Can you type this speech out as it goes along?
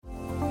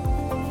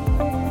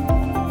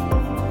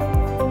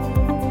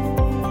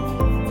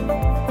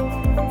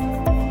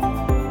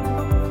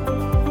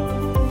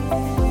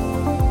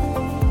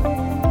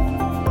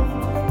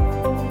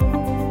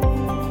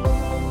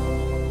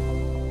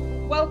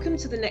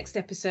next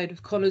episode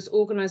of Collar's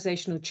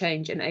Organisational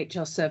Change and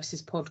HR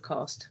Services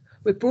podcast.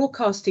 We're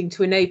broadcasting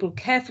to enable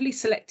carefully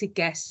selected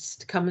guests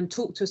to come and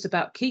talk to us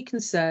about key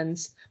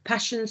concerns,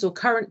 passions or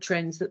current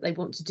trends that they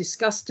want to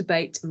discuss,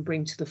 debate and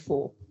bring to the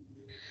fore.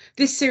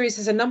 This series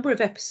has a number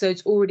of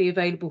episodes already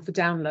available for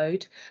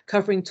download,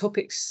 covering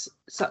topics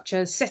such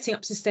as setting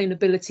up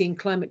sustainability and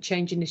climate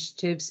change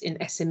initiatives in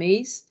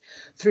SMEs,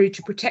 through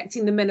to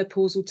protecting the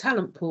menopausal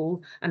talent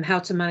pool and how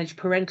to manage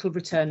parental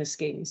returner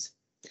schemes.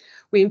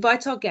 We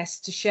invite our guests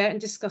to share and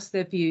discuss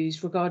their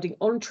views regarding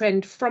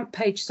on-trend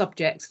front-page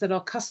subjects that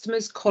our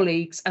customers,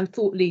 colleagues and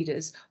thought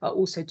leaders are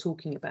also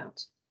talking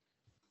about.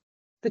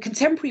 The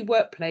contemporary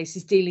workplace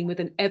is dealing with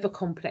an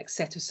ever-complex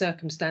set of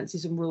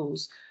circumstances and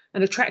rules,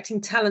 and attracting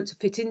talent to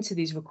fit into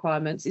these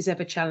requirements is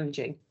ever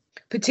challenging,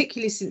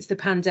 particularly since the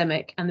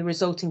pandemic and the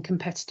resulting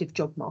competitive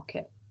job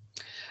market.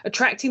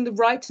 Attracting the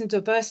right and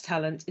diverse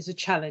talent is a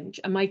challenge,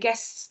 and my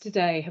guests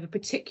today have a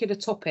particular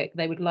topic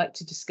they would like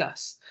to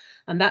discuss,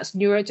 and that's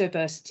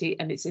neurodiversity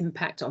and its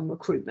impact on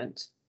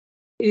recruitment.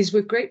 It is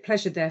with great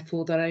pleasure,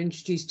 therefore, that I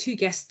introduce two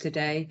guests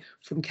today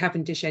from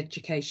Cavendish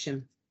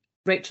Education: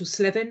 Rachel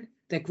Slevin,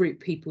 their Group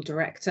People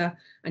Director,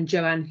 and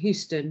Joanne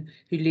Houston,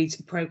 who leads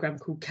a programme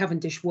called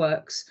Cavendish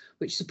Works,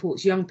 which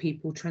supports young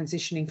people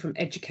transitioning from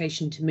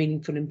education to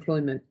meaningful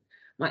employment.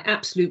 My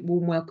absolute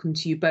warm welcome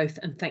to you both,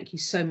 and thank you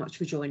so much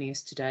for joining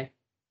us today.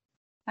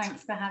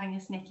 Thanks for having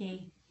us,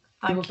 Nikki.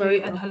 Thank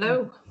you, and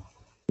hello.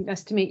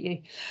 Nice to meet you.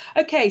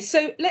 Okay,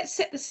 so let's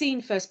set the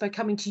scene first by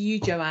coming to you,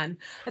 Joanne.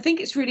 I think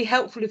it's really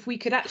helpful if we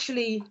could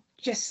actually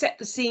just set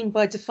the scene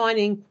by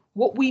defining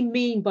what we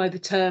mean by the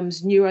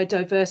terms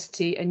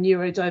neurodiversity and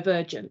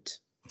neurodivergent.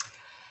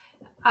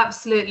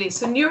 Absolutely.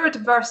 So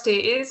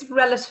neurodiversity is a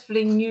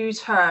relatively new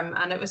term,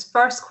 and it was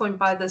first coined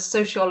by the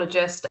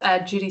sociologist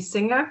Judy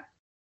Singer.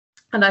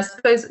 And I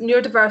suppose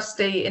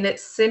neurodiversity in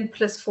its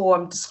simplest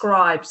form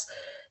describes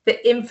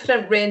the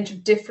infinite range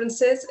of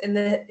differences in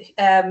the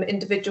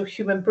individual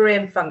human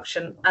brain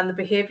function and the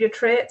behaviour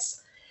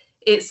traits.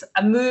 It's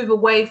a move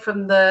away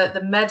from the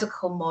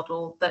medical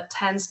model that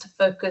tends to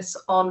focus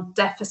on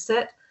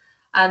deficit.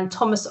 And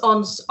Thomas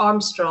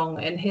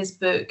Armstrong, in his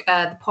book,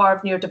 The Power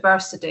of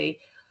Neurodiversity,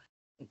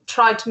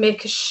 tried to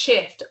make a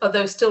shift,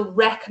 although still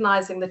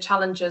recognising the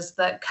challenges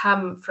that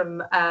come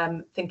from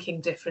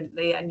thinking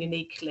differently and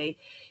uniquely.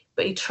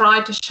 But he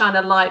tried to shine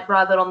a light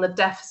rather on the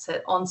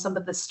deficit, on some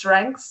of the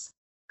strengths,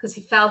 because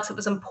he felt it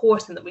was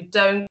important that we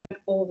don't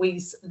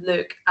always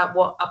look at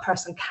what a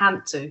person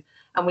can't do,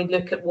 and we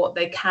look at what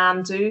they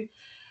can do.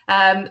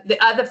 The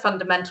other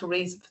fundamental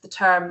reason for the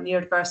term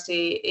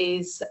neurodiversity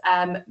is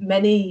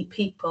many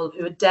people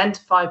who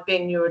identify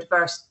being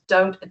neurodiverse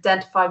don't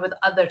identify with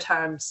other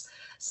terms,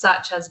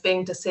 such as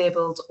being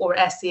disabled or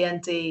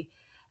SEND,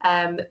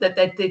 that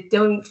they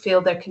don't feel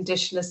their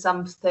condition is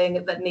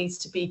something that needs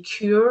to be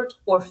cured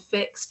or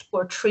fixed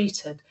or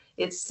treated.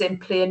 It's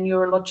simply a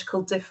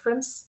neurological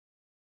difference.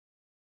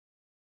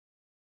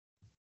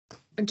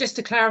 And just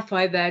to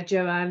clarify there,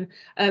 Joanne,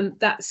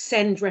 that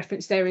SEND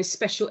reference there is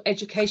special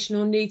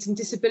educational needs and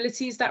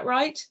disability, is that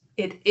right?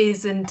 It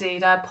is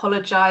indeed. I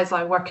apologise,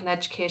 I work in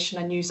education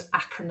and use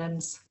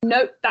acronyms.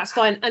 No, that's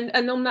fine.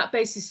 And on that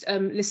basis,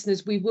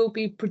 listeners, we will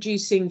be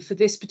producing for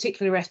this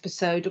particular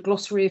episode a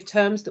glossary of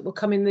terms that will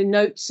come in the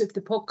notes of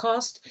the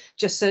podcast,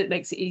 just so it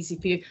makes it easy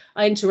for you.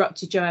 I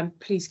interrupted, Joanne,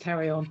 please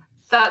carry on.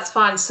 That's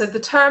fine. So the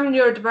term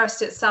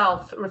neurodiversity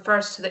itself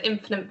refers to the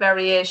infinite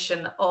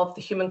variation of the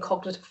human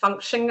cognitive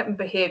functioning and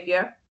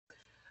behaviour.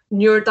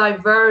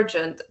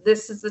 Neurodivergent,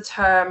 this is the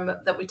term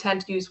that we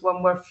tend to use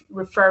when we're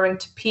referring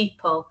to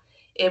people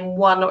in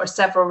one or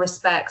several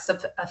respects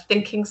of a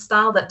thinking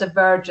style that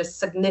diverges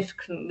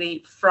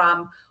significantly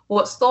from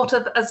what's thought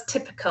of as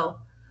typical,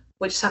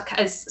 which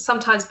has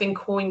sometimes been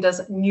coined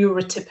as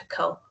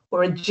neurotypical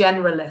or a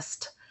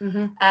generalist.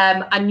 Mm-hmm.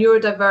 And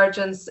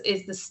neurodivergence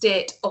is the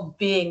state of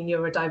being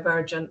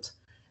neurodivergent.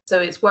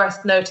 So it's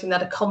worth noting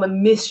that a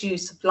common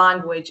misuse of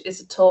language is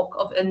to talk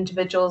of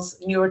individuals'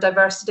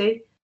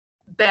 neurodiversity,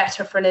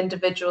 better for an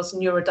individual's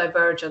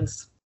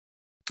neurodivergence.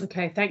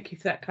 Okay, thank you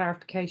for that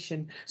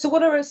clarification. So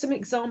what are some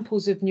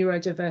examples of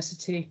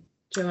neurodiversity,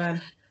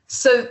 Joanne?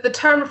 So the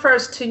term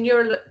refers to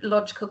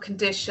neurological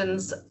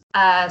conditions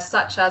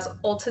such as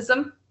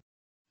autism,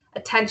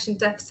 attention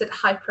deficit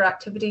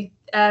hyperactivity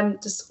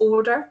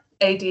disorder,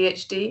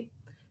 ADHD,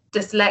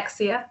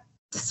 dyslexia,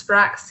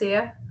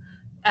 dyspraxia,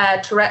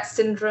 Tourette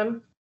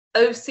syndrome,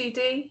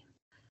 OCD,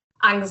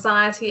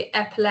 anxiety,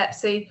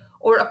 epilepsy,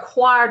 or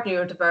acquired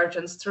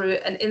neurodivergence through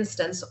an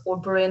instance or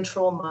brain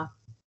trauma.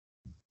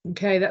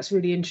 Okay, that's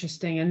really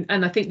interesting.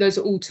 And I think those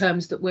are all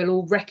terms that we'll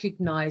all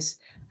recognise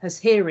as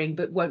hearing,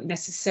 but won't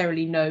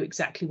necessarily know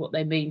exactly what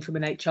they mean from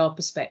an HR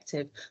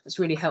perspective. That's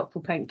really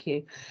helpful. Thank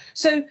you.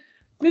 So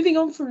moving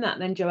on from that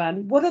then,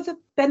 Joanne, what are the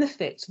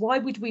benefits? Why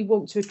would we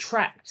want to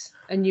attract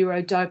a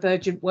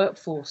neurodivergent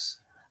workforce?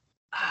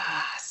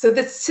 So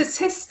the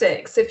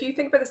statistics, if you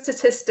think about the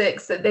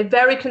statistics, they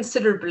vary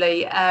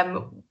considerably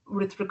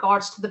with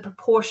regards to the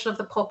proportion of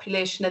the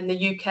population in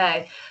the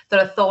UK that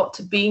are thought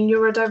to be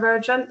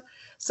neurodivergent.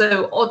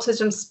 So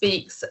Autism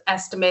Speaks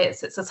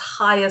estimates it's as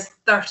high as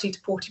 30 to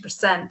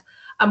 40%.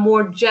 A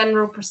more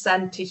general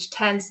percentage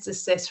tends to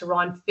sit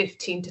around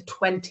 15 to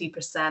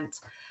 20%.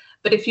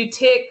 But if you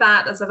take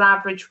that as an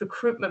average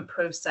recruitment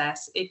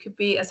process, it could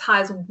be as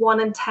high as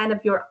 1 in 10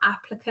 of your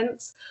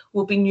applicants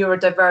will be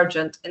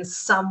neurodivergent in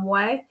some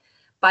way.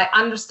 By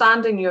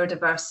understanding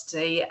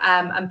neurodiversity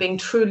and being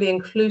truly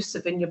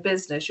inclusive in your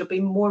business, you'll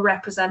be more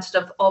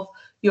representative of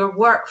your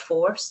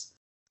workforce,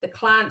 the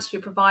clients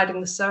you're providing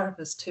the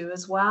service to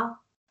as well.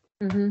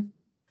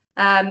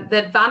 Mm-hmm.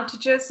 The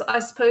advantages, I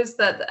suppose,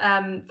 that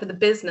for the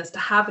business to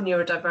have a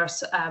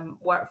neurodiverse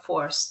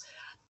workforce,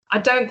 I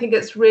don't think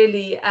it's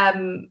really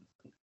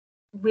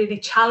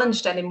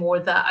challenged anymore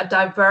that a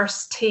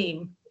diverse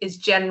team is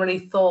generally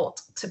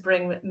thought to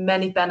bring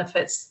many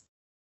benefits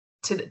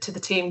to the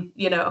team,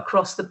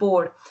 across the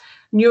board.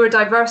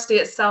 Neurodiversity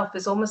itself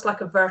is almost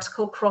like a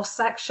vertical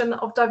cross-section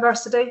of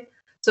diversity.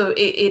 So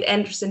it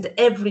enters into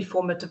every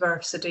form of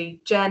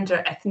diversity,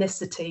 gender,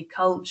 ethnicity,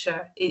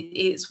 culture,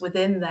 it's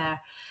within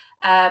there.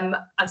 And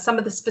some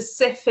of the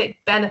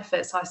specific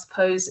benefits, I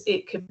suppose,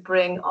 it could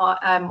bring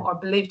or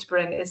believed to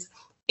bring is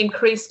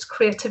increased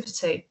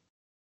creativity.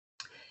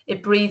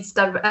 It breeds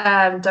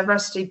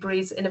diversity,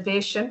 breeds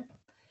innovation,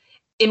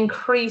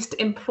 increased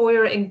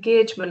employer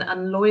engagement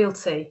and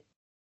loyalty.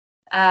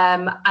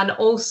 And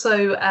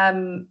also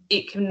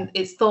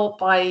it's thought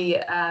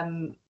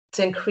to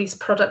increase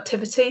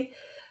productivity.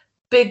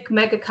 Big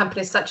mega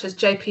companies such as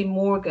JP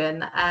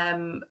Morgan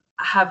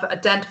have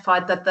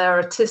identified that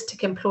their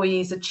autistic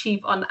employees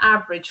achieve on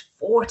average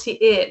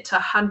 48 to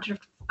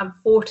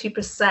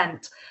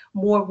 140%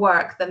 more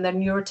work than their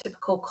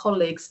neurotypical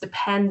colleagues,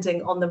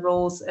 depending on the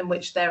roles in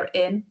which they're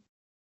in.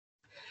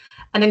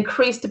 An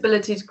increased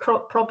ability to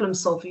problem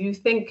solve. You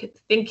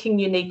thinking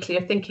uniquely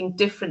or thinking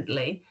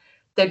differently,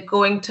 they're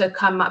going to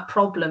come at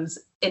problems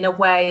in a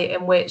way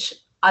in which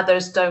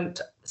others don't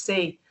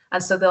see.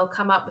 And so they'll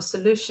come up with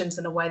solutions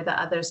in a way that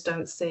others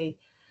don't see.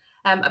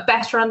 A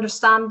better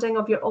understanding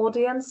of your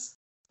audience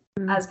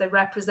as they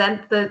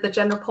represent the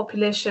general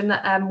population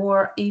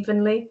more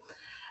evenly.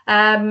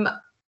 In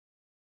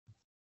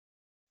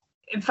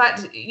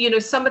fact,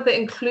 some of the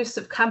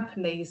inclusive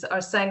companies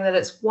are saying that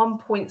it's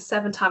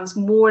 1.7 times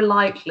more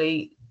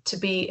likely to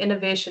be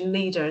innovation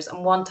leaders and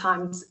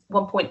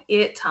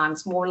 1.8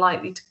 times more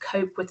likely to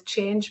cope with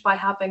change by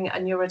having a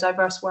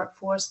neurodiverse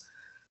workforce.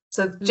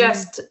 So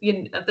just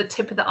at the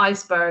tip of the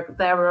iceberg,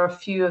 there are a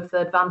few of the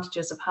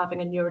advantages of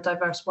having a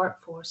neurodiverse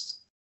workforce.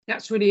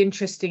 That's really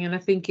interesting. And I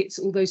think it's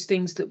all those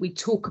things that we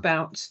talk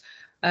about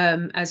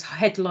as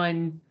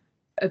headline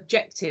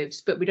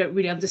objectives, but we don't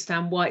really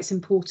understand why it's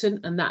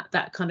important, and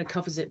that kind of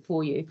covers it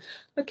for you.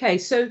 Okay,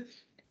 so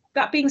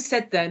that being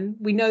said, then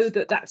we know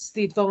that that's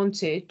the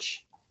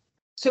advantage.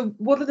 So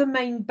what are the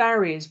main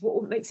barriers?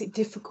 What makes it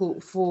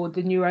difficult for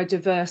the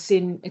neurodiverse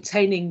in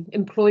attaining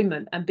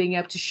employment and being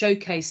able to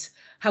showcase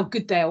how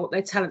good they are, what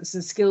their talents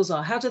and skills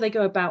are? How do they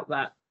go about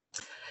that?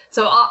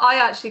 So I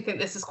actually think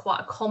this is quite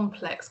a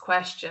complex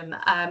question,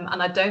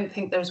 and I don't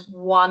think there's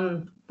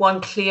one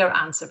clear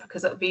answer,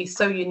 because it would be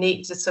so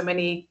unique to so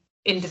many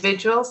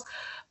individuals.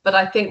 But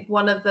I think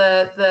one of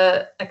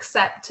the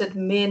accepted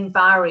main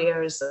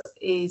barriers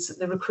is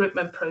the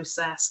recruitment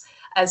process,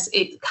 as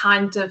it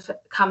kind of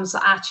comes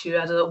at you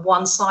as a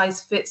one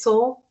size fits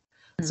all.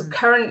 So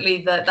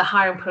currently the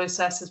hiring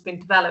process has been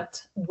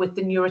developed with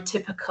the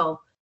neurotypical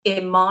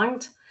in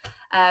mind.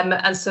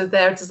 And so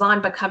they're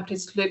designed by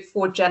companies to look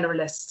for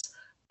generalists,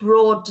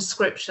 broad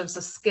descriptions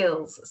of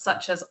skills,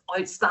 such as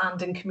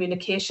outstanding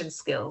communication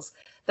skills,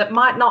 that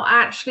might not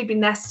actually be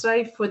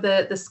necessary for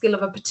the skill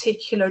of a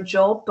particular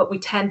job, but we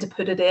tend to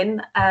put it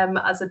in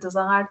as a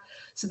desired.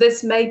 So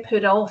this may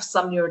put off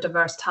some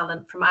neurodiverse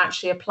talent from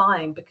actually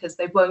applying, because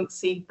they won't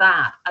see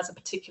that as a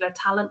particular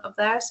talent of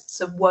theirs,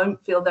 so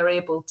won't feel they're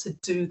able to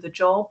do the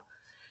job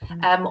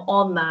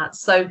on that.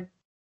 So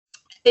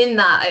in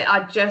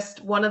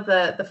that, one of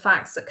the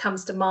facts that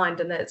comes to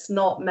mind, and it's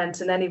not meant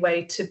in any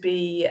way to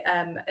be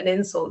an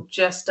insult,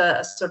 just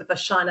a sort of a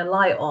shine a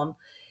light on.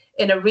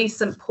 In a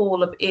recent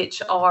poll of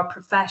HR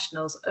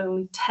professionals,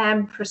 only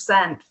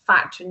 10%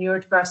 factor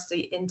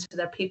neurodiversity into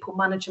their people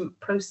management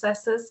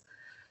processes.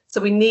 So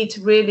we need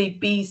to really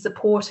be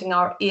supporting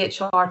our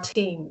HR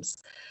teams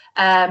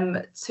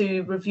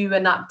to review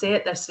and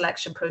update their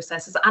selection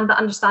processes and to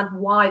understand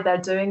why they're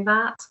doing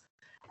that.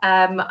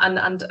 And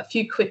a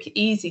few quick,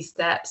 easy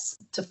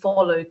steps to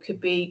follow could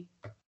be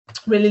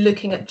really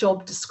looking at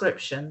job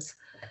descriptions.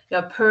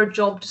 Per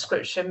job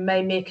description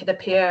may make it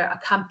appear a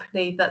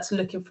company that's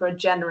looking for a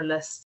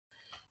generalist.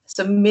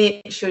 So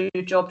make sure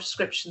your job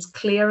description is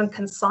clear and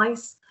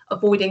concise,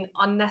 avoiding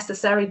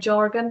unnecessary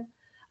jargon.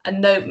 A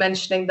note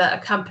mentioning that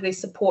a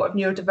company's support of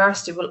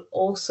neurodiversity will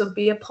also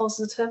be a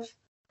positive.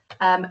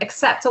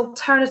 Accept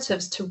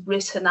alternatives to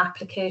written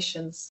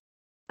applications.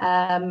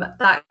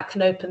 That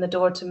can open the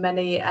door to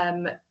many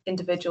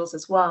individuals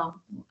as well.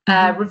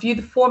 Review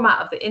the format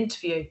of the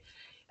interview.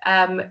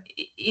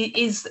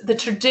 Is the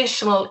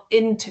traditional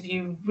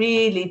interview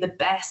really the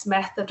best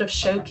method of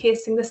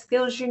showcasing the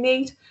skills you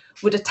need?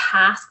 Would a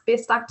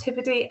task-based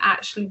activity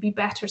actually be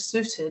better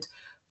suited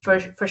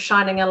for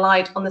shining a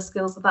light on the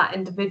skills of that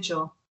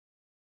individual?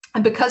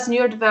 And because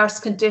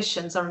neurodiverse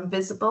conditions are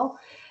invisible,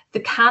 the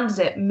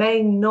candidate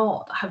may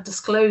not have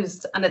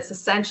disclosed, and it's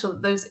essential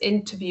that those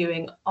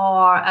interviewing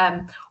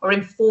are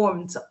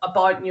informed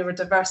about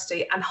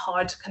neurodiversity and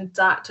how to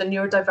conduct a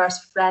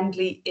neurodiverse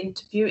friendly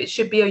interview. It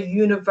should be a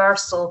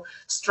universal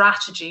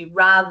strategy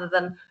rather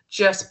than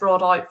just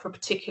brought out for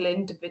particular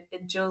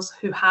individuals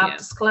who have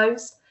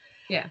disclosed.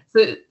 Yeah.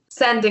 So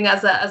sending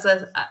as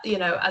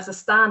a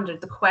standard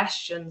the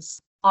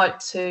questions out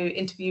to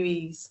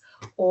interviewees,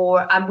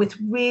 and with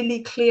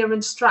really clear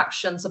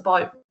instructions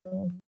about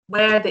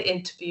where the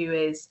interview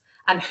is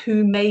and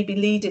who may be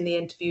leading the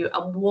interview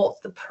and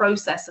what the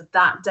process of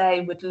that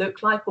day would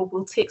look like,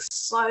 will take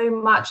so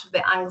much of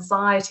the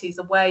anxieties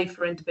away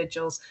for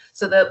individuals,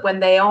 so that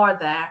when they are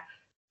there,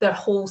 their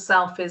whole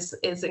self is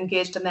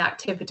engaged in the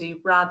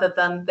activity rather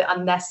than the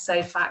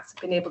unnecessary facts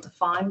of being able to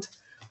find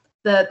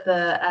the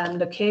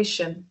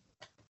location.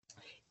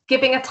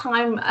 Giving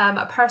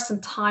a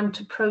person time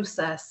to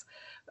process.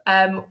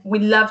 We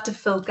love to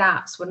fill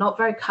gaps. We're not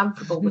very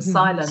comfortable with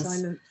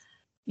silence.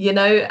 You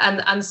know,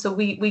 and so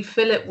we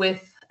fill it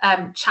with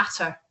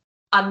chatter,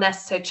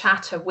 unnecessary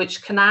chatter,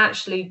 which can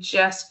actually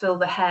just fill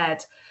the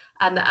head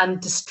and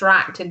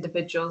distract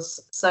individuals.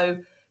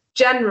 So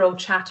general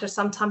chatter,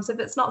 sometimes if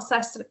it's not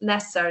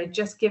necessary,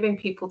 just giving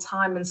people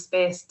time and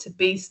space to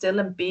be still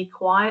and be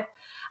quiet.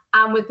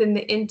 And within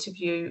the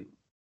interview,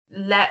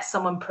 let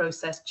someone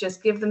process,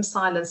 just give them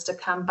silence to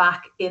come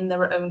back in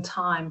their own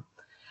time.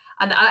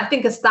 And I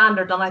think a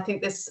standard, and I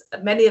think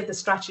many of the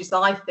strategies that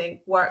I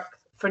think work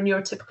for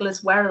neurotypical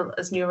as well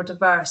as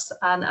neurodiverse,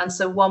 and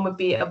so one would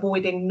be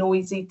avoiding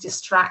noisy,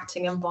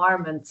 distracting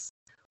environments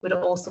would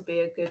also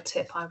be a good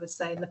tip, I would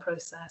say, in the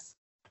process.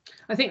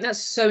 I think that's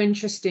so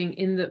interesting,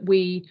 in that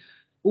we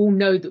all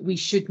know that we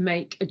should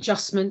make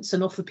adjustments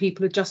and offer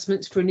people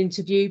adjustments for an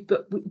interview,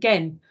 but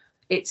again,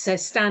 it's a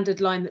standard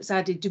line that's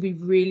added. Do we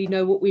really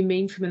know what we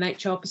mean from an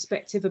HR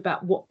perspective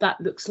about what that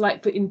looks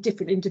like for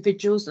different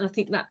individuals? And I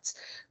think that's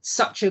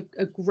such a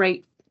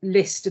great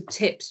list of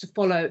tips to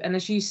follow. And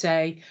as you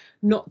say,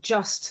 not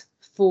just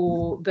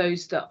for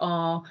those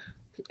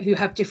who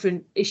have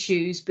different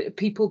issues, but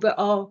people that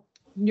are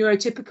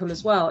neurotypical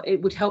as well. It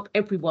would help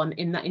everyone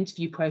in that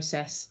interview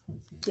process.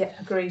 Yeah,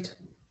 agreed.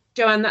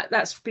 Joanne,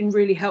 that's been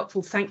really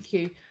helpful. Thank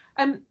you.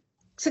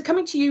 So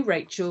coming to you,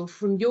 Rachel,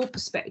 from your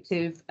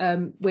perspective,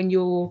 when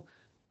you're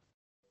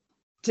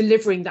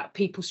delivering that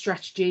people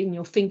strategy and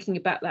you're thinking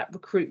about that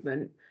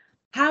recruitment,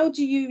 how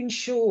do you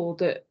ensure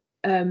that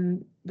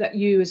that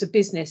you as a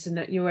business and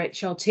that your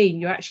HR team,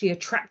 you're actually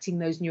attracting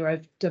those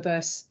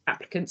neurodiverse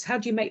applicants? How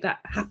do you make that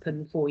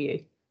happen for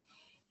you?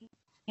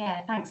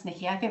 Yeah, thanks,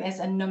 Nikki. I think there's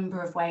a number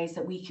of ways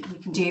that we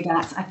can do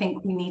that. I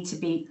think we need to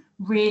be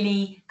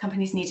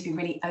companies need to be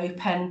really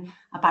open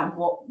about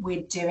what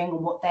we're doing and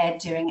what they're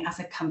doing as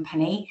a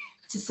company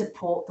to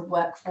support the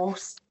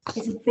workforce.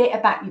 It's a bit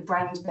about your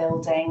brand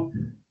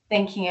building,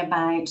 thinking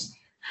about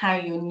how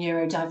you're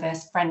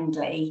neurodiverse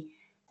friendly.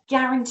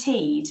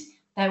 Guaranteed,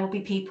 there will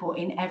be people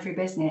in every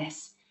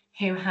business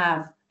who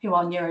are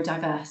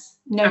neurodiverse,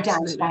 no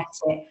doubt about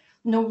it.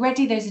 And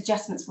already those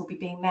adjustments will be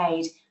being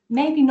made.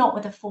 Maybe not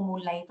with a formal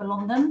label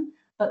on them,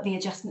 but the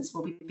adjustments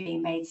will be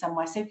being made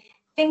somewhere. So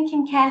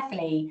thinking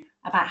carefully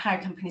about how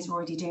companies are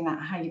already doing that,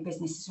 how your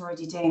business is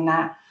already doing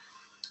that,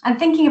 and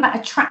thinking about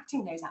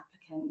attracting those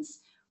applicants.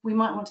 We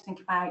might want to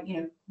think about,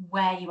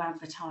 where you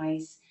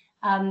advertise.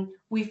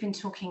 We've been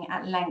talking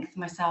at length,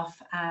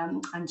 myself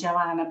and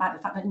Joanne, about the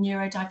fact that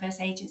neurodiverse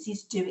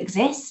agencies do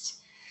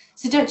exist.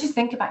 So don't just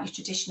think about your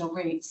traditional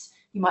routes.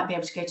 You might be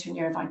able to go to a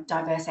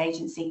neurodiverse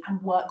agency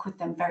and work with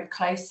them very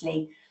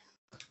closely.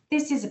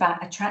 This is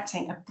about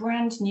attracting a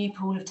brand new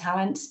pool of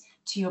talent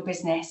to your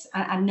business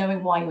and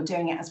knowing why you're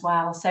doing it as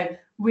well. So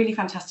really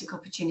fantastic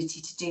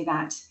opportunity to do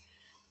that.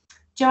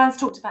 Joanne's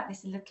talked about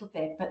this a little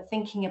bit, but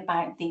thinking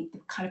about the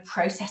kind of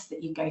process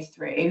that you go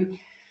through.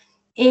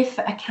 If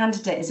a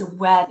candidate is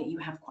aware that you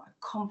have quite a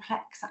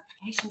complex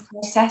application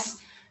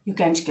process, you're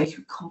going to go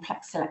through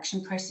complex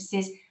selection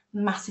processes,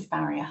 massive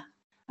barrier,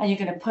 and you're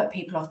going to put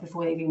people off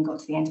before they've even got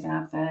to the end of an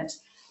advert.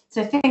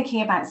 So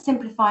thinking about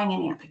simplifying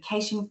any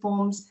application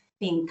forms,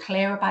 being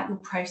clear about your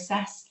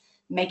process,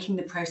 making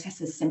the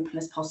process as simple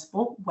as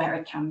possible where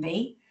it can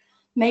be.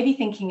 Maybe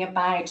thinking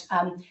about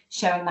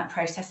showing that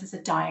process as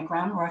a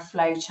diagram or a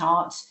flow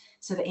chart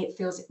so that it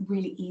feels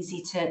really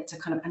easy to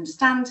kind of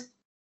understand.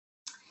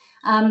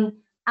 And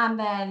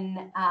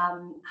then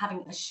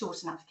having as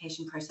short an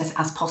application process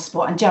as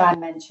possible. And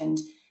Joanne mentioned,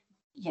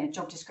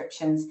 job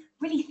descriptions.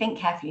 Really think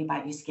carefully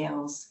about your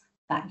skills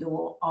that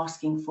you're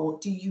asking for.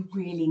 Do you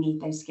really need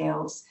those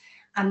skills?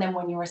 And then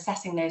when you're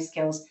assessing those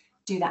skills,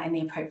 do that in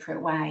the appropriate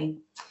way.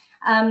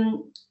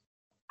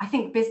 I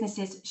think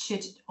businesses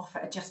should offer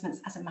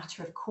adjustments as a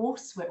matter of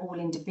course. We're all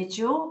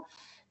individual,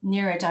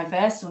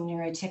 neurodiverse or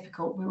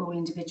neurotypical, we're all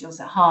individuals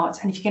at heart.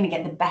 And if you're going to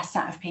get the best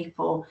out of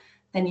people,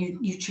 then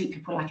you treat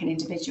people like an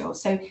individual.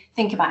 So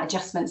think about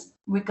adjustments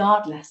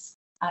regardless,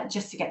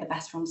 just to get the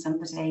best from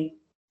somebody.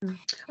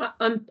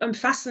 I'm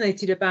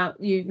fascinated about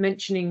you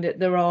mentioning that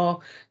there are,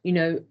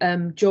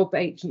 job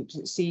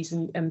agencies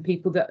and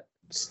people that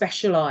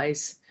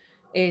specialise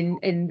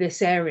in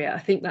this area. I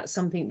think that's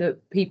something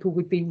that people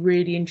would be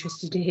really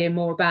interested to hear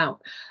more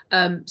about.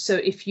 So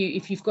if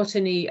you've got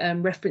any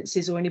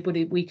references or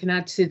anybody we can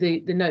add to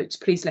the notes,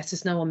 please let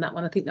us know on that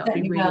one. I think that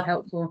would be really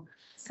helpful.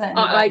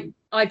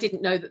 I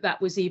didn't know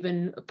that was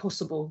even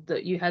possible,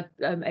 that you had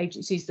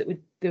agencies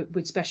that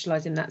would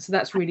specialise in that. So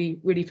that's really,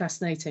 really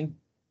fascinating.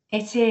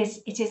 It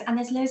is, and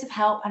there's loads of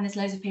help, and there's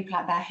loads of people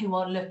out there who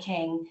are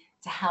looking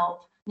to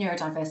help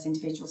neurodiverse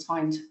individuals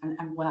find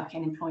and work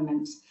in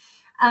employment.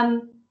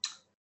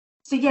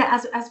 So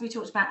yeah, as we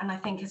talked about, and I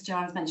think as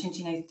Joanne's mentioned,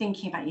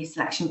 thinking about your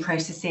selection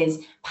processes,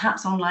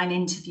 perhaps online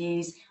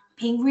interviews,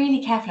 being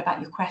really careful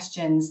about your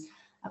questions.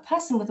 A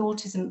person with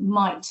autism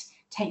might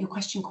take your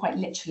question quite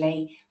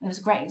literally. There was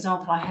a great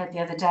example I heard the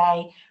other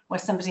day where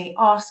somebody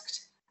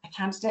asked a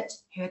candidate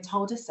who had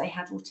told us they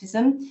had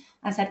autism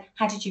and said,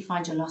 "How did you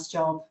find your last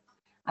job?"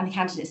 And the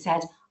candidate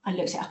said, "I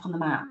looked it up on the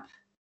map."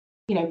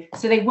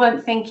 So they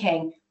weren't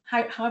thinking,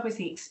 how was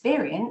the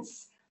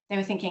experience? They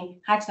were thinking,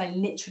 how did I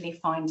literally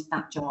find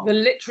that job? The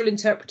literal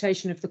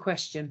interpretation of the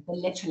question. The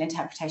literal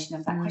interpretation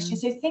of that question.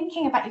 So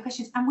thinking about your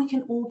questions, and we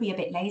can all be a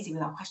bit lazy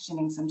with our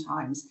questioning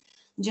sometimes,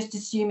 and just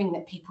assuming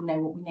that people know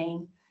what we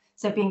mean.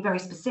 So being very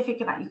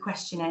specific about your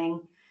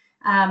questioning.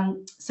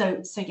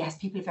 So yes,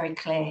 people are very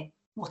clear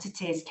what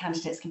it is.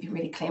 Candidates can be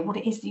really clear what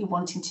it is that you're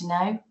wanting to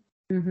know.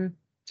 Mm-hmm.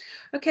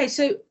 Okay,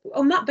 so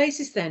on that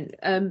basis then,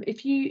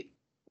 if you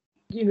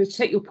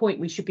take your point,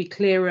 we should be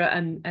clearer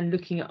and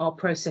looking at our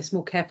process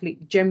more carefully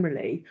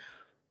generally.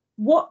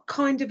 What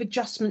kind of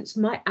adjustments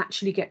might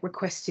actually get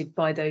requested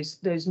by those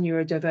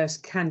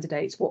neurodiverse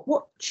candidates?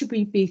 What should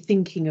we be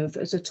thinking of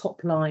as a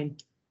top line?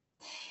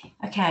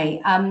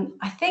 Okay,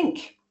 I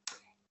think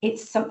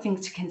it's something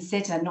to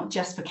consider, not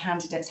just for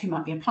candidates who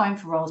might be applying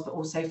for roles, but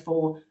also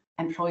for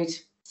employed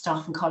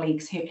staff and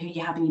colleagues who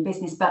you have in your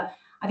business. But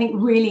I think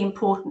really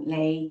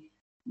importantly,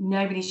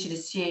 nobody should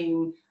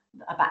assume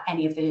about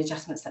any of the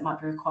adjustments that might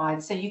be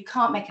required. So you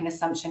can't make an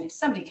assumption. If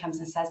somebody comes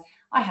and says,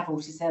 "I have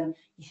autism,"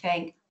 you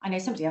think, "I know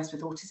somebody else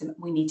with autism,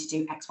 we need to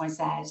do X, Y,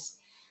 Z."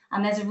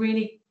 And there's a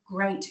really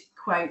great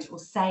quote or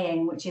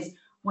saying, which is,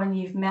 when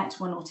you've met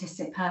one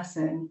autistic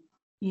person,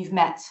 you've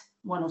met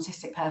one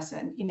autistic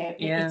person.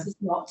 It is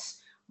not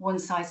one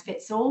size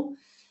fits all.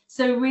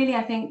 So really,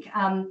 I think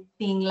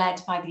being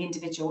led by the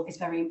individual is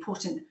very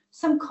important.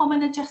 Some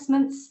common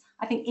adjustments,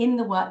 I think, in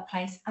the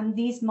workplace, and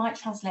these might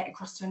translate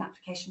across to an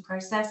application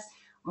process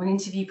or an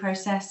interview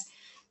process,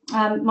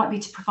 might be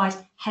to provide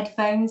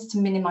headphones to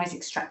minimise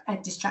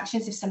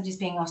distractions if somebody's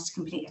being asked to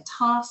complete a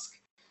task.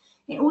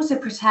 It also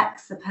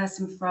protects the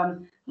person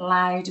from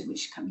loud,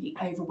 which can be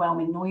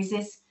overwhelming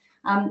noises,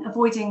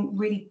 avoiding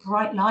really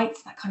bright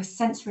lights, that kind of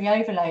sensory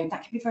overload.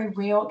 That can be very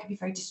real, it can be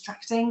very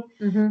distracting.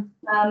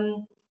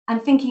 Mm-hmm.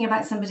 And thinking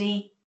about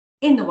somebody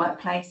in the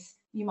workplace,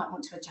 you might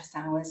want to adjust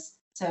hours.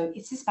 So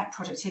it's just about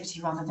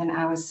productivity rather than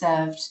hours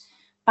served.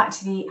 Back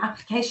to the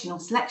application or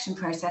selection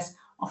process,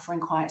 offering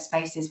quiet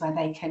spaces where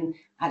they can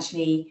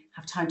actually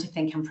have time to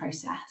think and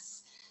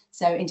process.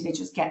 So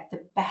individuals get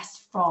the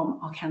best from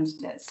our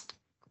candidates.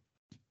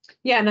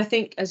 Yeah, and I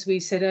think, as we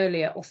said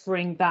earlier,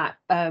 offering that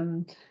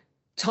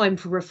time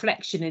for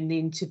reflection in the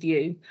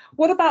interview.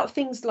 What about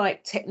things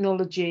like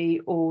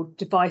technology or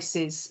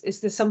devices? Is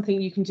there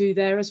something you can do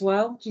there as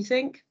well, do you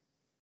think?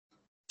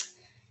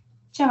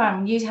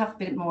 Joanne, you'd have a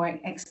bit more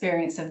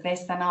experience of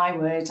this than I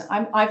would.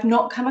 I've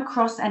not come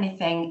across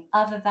anything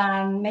other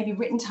than maybe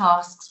written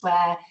tasks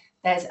where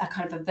there's a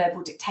kind of a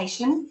verbal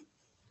dictation.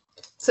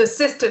 So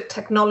assistive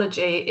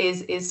technology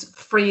is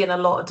free in a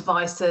lot of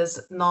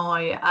devices now,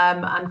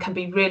 and can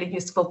be really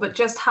useful, but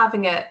just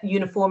having it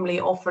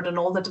uniformly offered on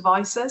all the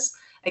devices,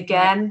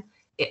 again,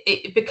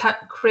 it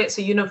creates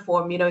a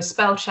uniform.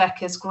 Spell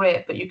check is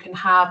great, but you can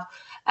have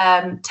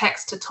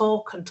text to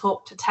talk and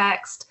talk to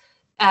text.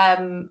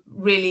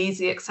 Really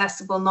easy,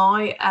 accessible now,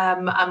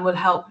 and will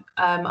help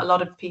a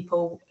lot of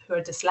people who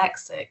are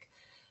dyslexic.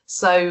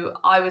 So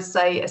I would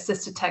say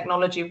assistive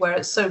technology, where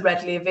it's so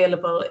readily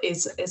available,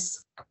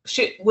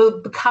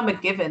 will become a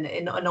given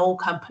in all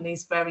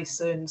companies very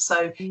soon.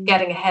 So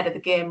getting ahead of the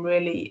game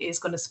really is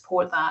going to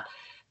support that.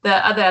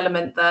 The other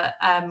element that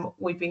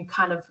we've been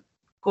kind of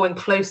going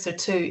closer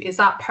to is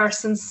that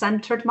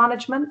person-centered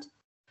management.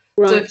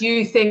 Right. So if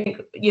you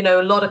think,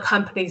 a lot of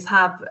companies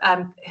have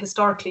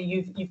historically,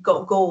 you've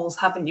got goals,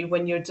 haven't you,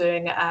 when you're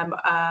doing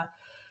a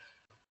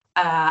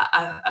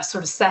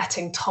sort of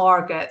setting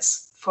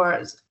targets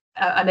for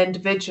an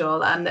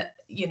individual, and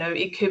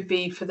it could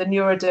be for the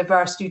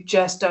neurodiverse, you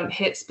just don't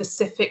hit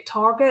specific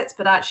targets,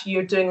 but actually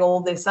you're doing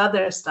all this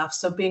other stuff.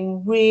 So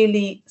being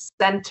really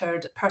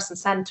centered,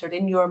 person-centered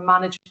in your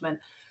management,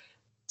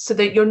 so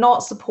that you're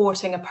not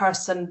supporting a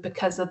person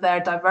because of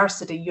their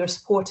diversity, you're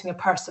supporting a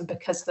person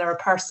because they're a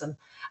person.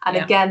 And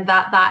again,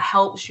 that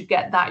helps you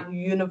get that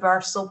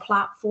universal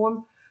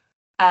platform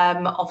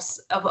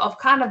of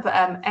kind of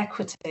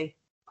equity.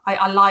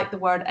 I like the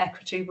word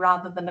equity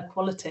rather than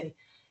equality,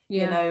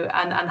 you know,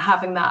 and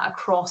having that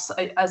across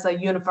as a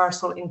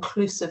universal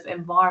inclusive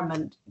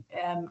environment,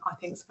 I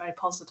think is very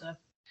positive.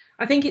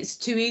 I think it's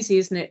too easy,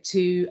 isn't it,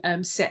 to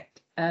set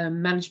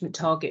management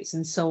targets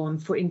and so on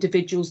for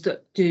individuals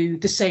that do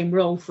the same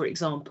role, for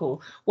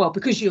example. Well,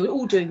 because you're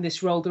all doing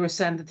this role, there are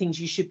certain things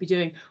you should be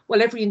doing.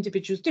 Well, every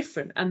individual is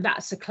different, and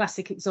that's a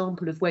classic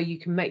example of where you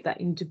can make that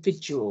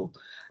individual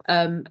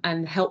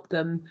and help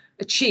them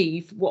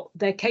achieve what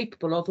they're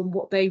capable of and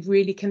what they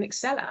really can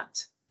excel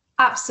at.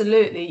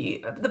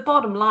 Absolutely. The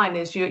bottom line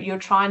is you're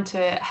trying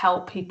to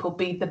help people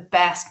be the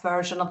best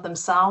version of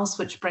themselves,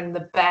 which bring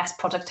the best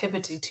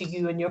productivity to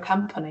you and your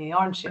company,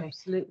 aren't you?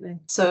 Absolutely.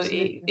 So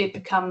Absolutely. it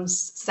becomes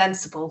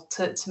sensible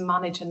to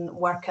manage and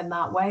work in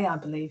that way, I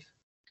believe.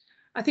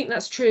 I think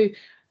that's true.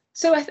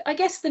 So I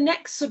guess the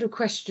next sort of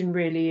question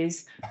really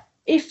is,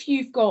 if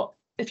you're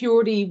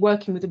already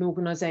working with an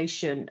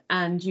organisation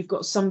and you've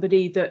got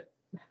somebody that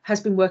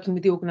has been working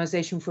with the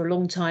organisation for a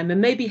long time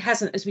and maybe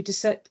hasn't, as we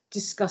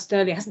discussed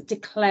earlier, hasn't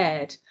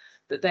declared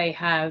that they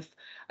have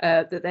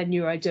that they're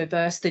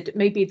neurodiverse, that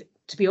maybe,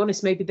 to be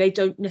honest, maybe they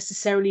don't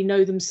necessarily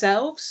know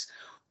themselves,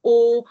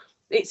 or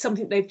it's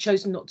something they've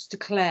chosen not to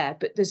declare,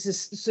 but there's a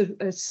sort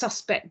of a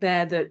suspect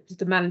there that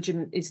the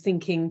management is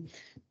thinking,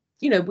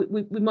 you know,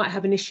 we might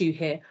have an issue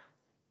here.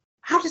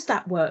 How does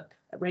that work,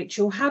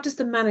 Rachel? How does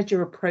the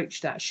manager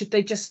approach that? Should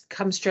they just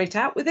come straight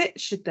out with it?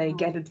 Should they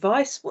get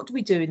advice? What do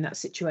we do in that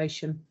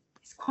situation?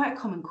 It's quite a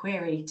common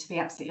query, to be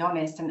absolutely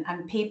honest,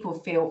 and people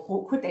feel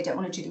awkward. They don't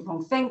want to do the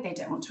wrong thing. They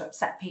don't want to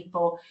upset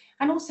people.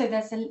 And also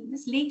there's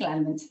legal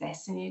element to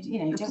this, and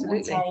you don't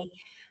want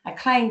a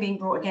claim being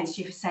brought against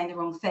you for saying the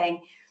wrong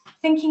thing.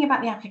 Thinking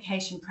about the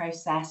application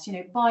process,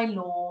 by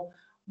law,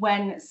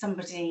 when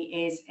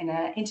somebody is in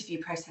an interview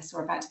process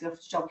or about to be offered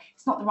a job,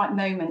 it's not the right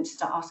moment to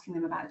start asking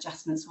them about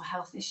adjustments or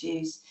health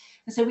issues.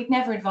 And so we'd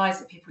never advise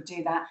that people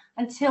do that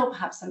until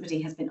perhaps somebody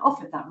has been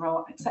offered that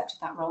role, accepted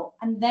that role,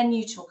 and then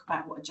you talk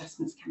about what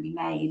adjustments can be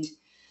made.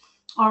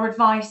 Our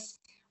advice,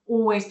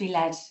 always be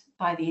led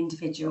by the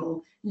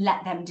individual,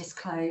 let them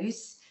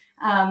disclose.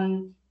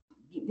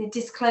 The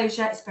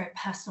disclosure is a very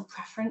personal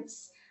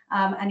preference,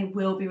 and it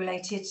will be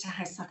related to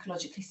how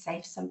psychologically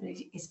safe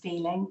somebody is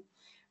feeling.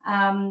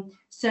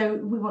 So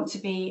we want to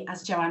be,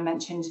 as Joanne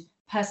mentioned,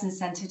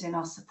 person-centered in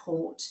our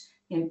support,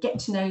 get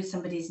to know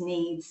somebody's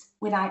needs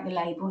without the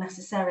label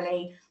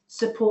necessarily,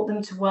 support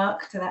them to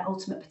work to their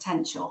ultimate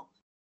potential.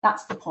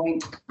 That's the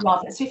point.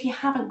 So if you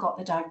haven't got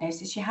the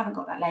diagnosis, you haven't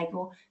got that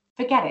label,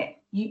 forget it.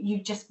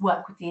 You just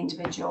work with the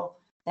individual,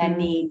 their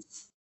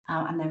needs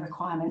and their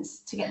requirements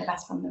to get the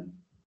best from them.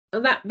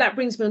 And that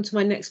brings me on to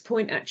my next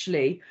point,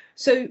 actually.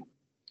 So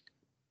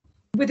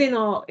in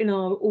our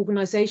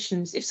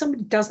organisations, if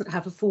somebody doesn't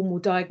have a formal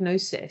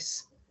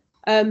diagnosis,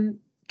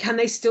 can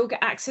they still get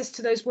access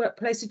to those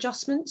workplace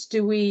adjustments?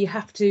 Do we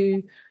have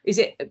to, is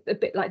it a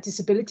bit like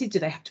disability? Do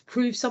they have to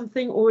prove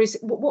something, or is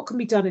it, what can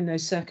be done in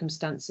those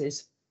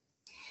circumstances?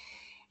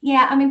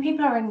 Yeah, I mean,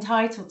 people are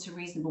entitled to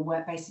reasonable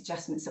work-based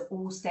adjustments at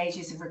all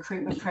stages of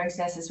recruitment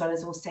process, as well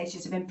as all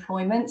stages of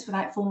employment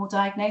without formal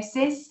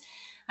diagnosis.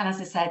 And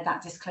as I said,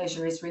 that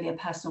disclosure is really a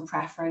personal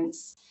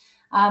preference.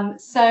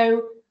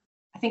 So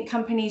I think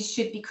companies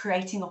should be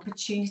creating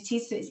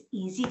opportunities so it's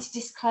easy to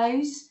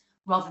disclose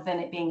rather than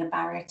it being a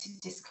barrier to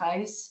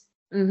disclose.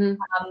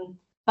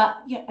 But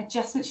yeah,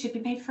 adjustments should be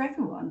made for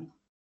everyone.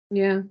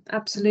 Yeah,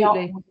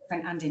 absolutely. Not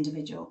different and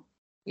individual.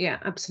 Yeah,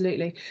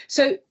 absolutely.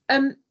 So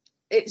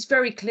it's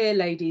very clear,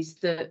 ladies,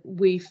 that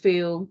we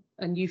feel,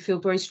 and you feel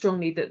very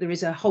strongly, that there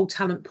is a whole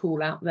talent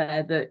pool out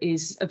there that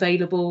is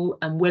available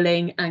and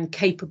willing and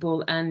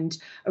capable and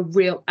a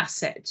real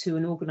asset to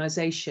an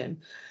organisation.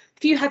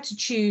 If you had to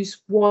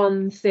choose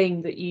one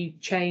thing that you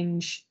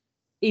change,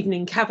 even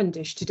in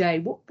Cavendish today,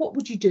 what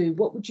would you do?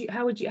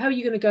 How are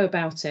you going to go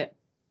about it?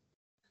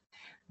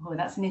 Oh,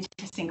 that's an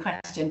interesting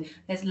question.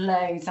 There's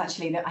loads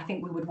actually that I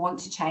think we would want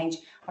to change.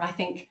 But I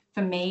think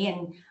for me,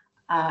 and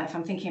if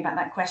I'm thinking about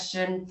that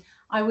question,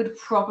 I would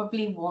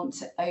probably want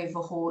to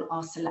overhaul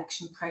our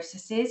selection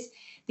processes.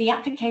 The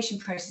application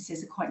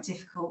processes are quite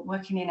difficult.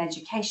 Working in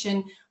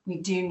education, we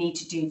do need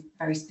to do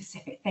very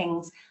specific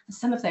things. And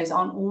some of those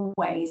aren't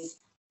always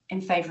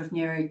in favour of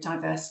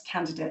neurodiverse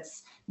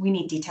candidates. We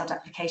need detailed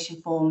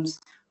application forms.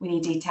 We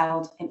need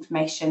detailed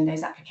information.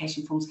 Those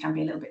application forms can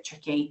be a little bit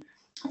tricky.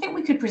 I think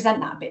we could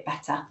present that a bit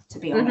better, to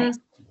be honest.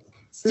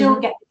 Still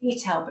get the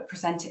detail, but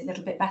present it a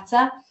little bit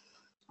better.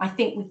 I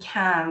think we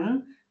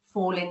can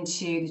fall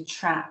into the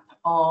trap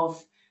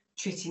of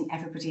treating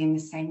everybody in the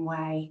same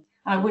way.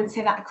 And I wouldn't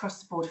say that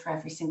across the board for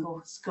every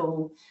single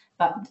school,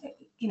 but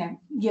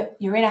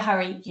you're in a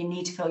hurry, you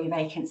need to fill your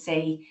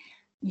vacancy,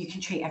 you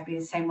can treat everybody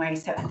the same way.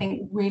 So I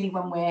think really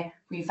when we're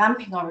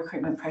revamping our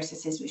recruitment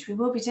processes, which we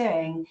will be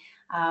doing,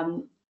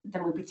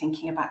 then we'll be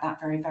thinking about that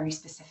very, very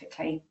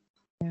specifically.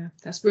 Yeah,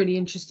 that's really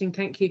interesting.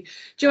 Thank you.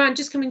 Joanne,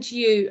 just coming to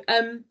you.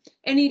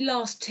 Any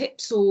last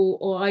tips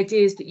or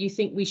ideas that you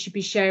think we should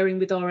be sharing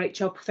with our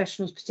HR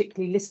professionals,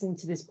 particularly listening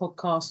to this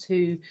podcast,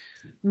 who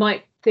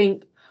might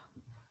think,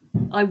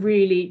 I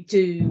really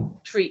do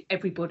treat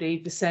everybody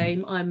the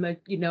same. I'm a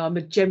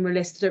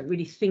generalist. I don't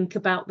really think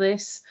about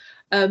this.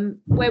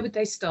 Where would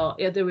they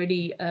start? Are there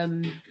any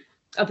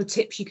other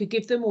tips you could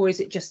give them, or is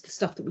it just the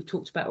stuff that we've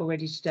talked about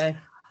already today?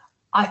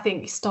 I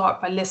think you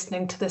start by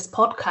listening to this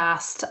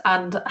podcast,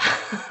 and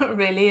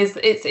really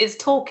it's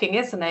talking,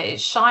 isn't it?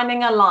 It's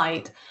shining a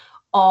light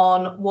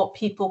on what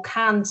people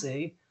can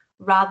do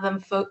rather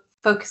than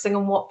focusing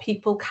on what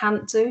people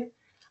can't do.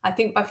 I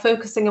think by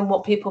focusing on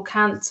what people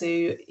can't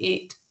do,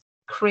 it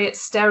creates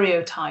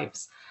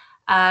stereotypes,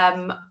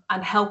 and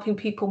helping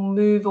people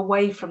move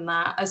away from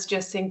that as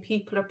just saying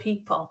people are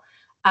people.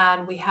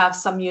 And we have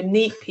some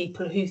unique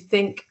people who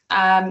think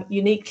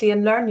uniquely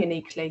and learn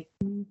uniquely.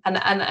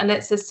 And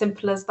it's as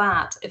simple as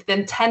that. If the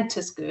intent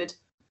is good,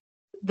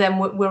 then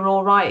we're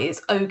all right.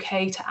 It's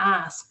okay to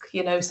ask.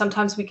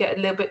 Sometimes we get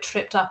a little bit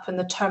tripped up in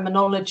the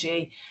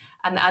terminology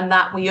and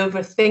that we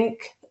overthink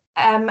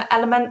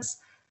elements.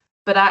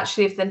 But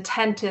actually, if the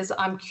intent is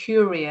I'm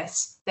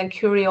curious, then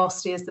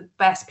curiosity is the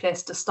best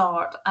place to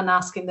start, and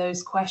asking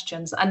those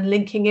questions and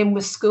linking in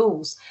with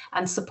schools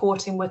and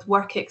supporting with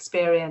work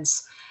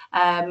experience.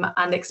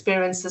 And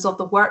experiences of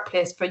the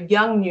workplace for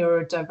young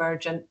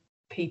neurodivergent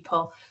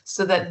people,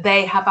 so that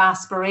they have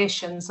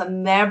aspirations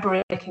and they're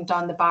breaking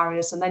down the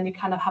barriers. And then you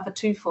kind of have a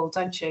twofold,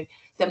 don't you?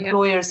 The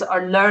employers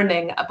are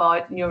learning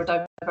about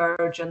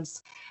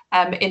neurodivergence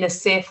in a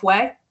safe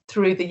way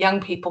through the young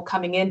people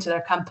coming into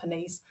their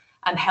companies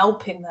and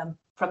helping them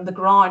from the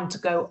ground to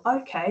go,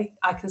 okay,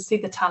 I can see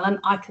the talent,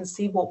 I can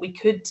see what we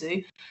could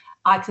do,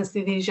 I can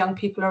see these young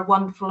people are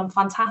wonderful and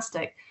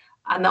fantastic.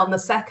 And on the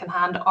second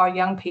hand, our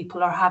young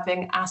people are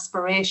having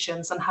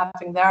aspirations and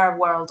having their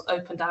world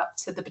opened up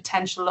to the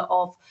potential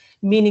of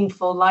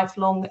meaningful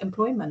lifelong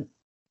employment.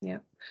 Yeah.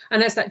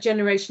 And as that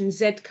Generation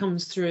Z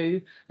comes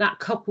through, that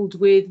coupled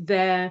with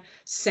their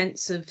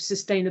sense of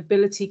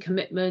sustainability,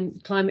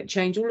 commitment, climate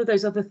change, all of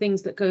those other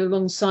things that go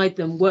alongside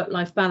them,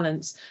 work-life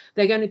balance,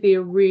 they're going to be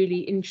a really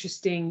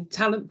interesting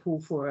talent pool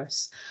for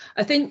us.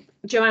 I think,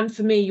 Joanne,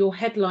 for me, your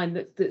headline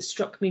that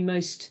struck me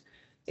most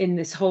in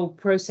this whole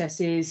process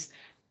is,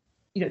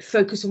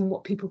 focus on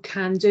what people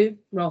can do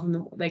rather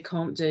than what they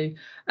can't do.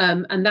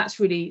 And that's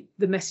really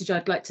the message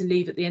I'd like to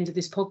leave at the end of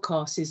this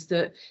podcast, is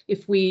that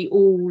if we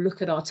all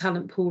look at our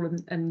talent pool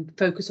and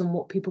focus on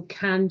what people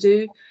can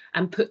do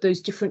and put those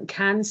different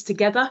cans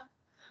together,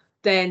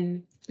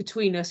 then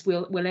between us,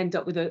 we'll end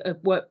up with a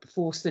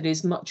workforce that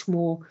is much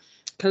more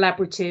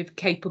collaborative,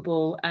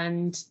 capable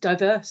and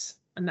diverse.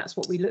 And that's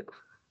what we look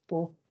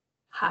for.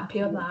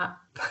 Happy on that.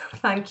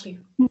 Thank you.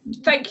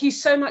 Thank you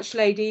so much,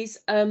 ladies.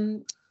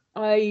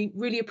 I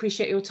really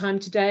appreciate your time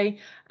today,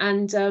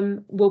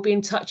 and we'll be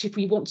in touch if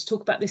we want to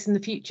talk about this in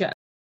the future.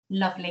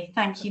 Lovely.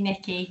 Thank you,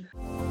 Nikki.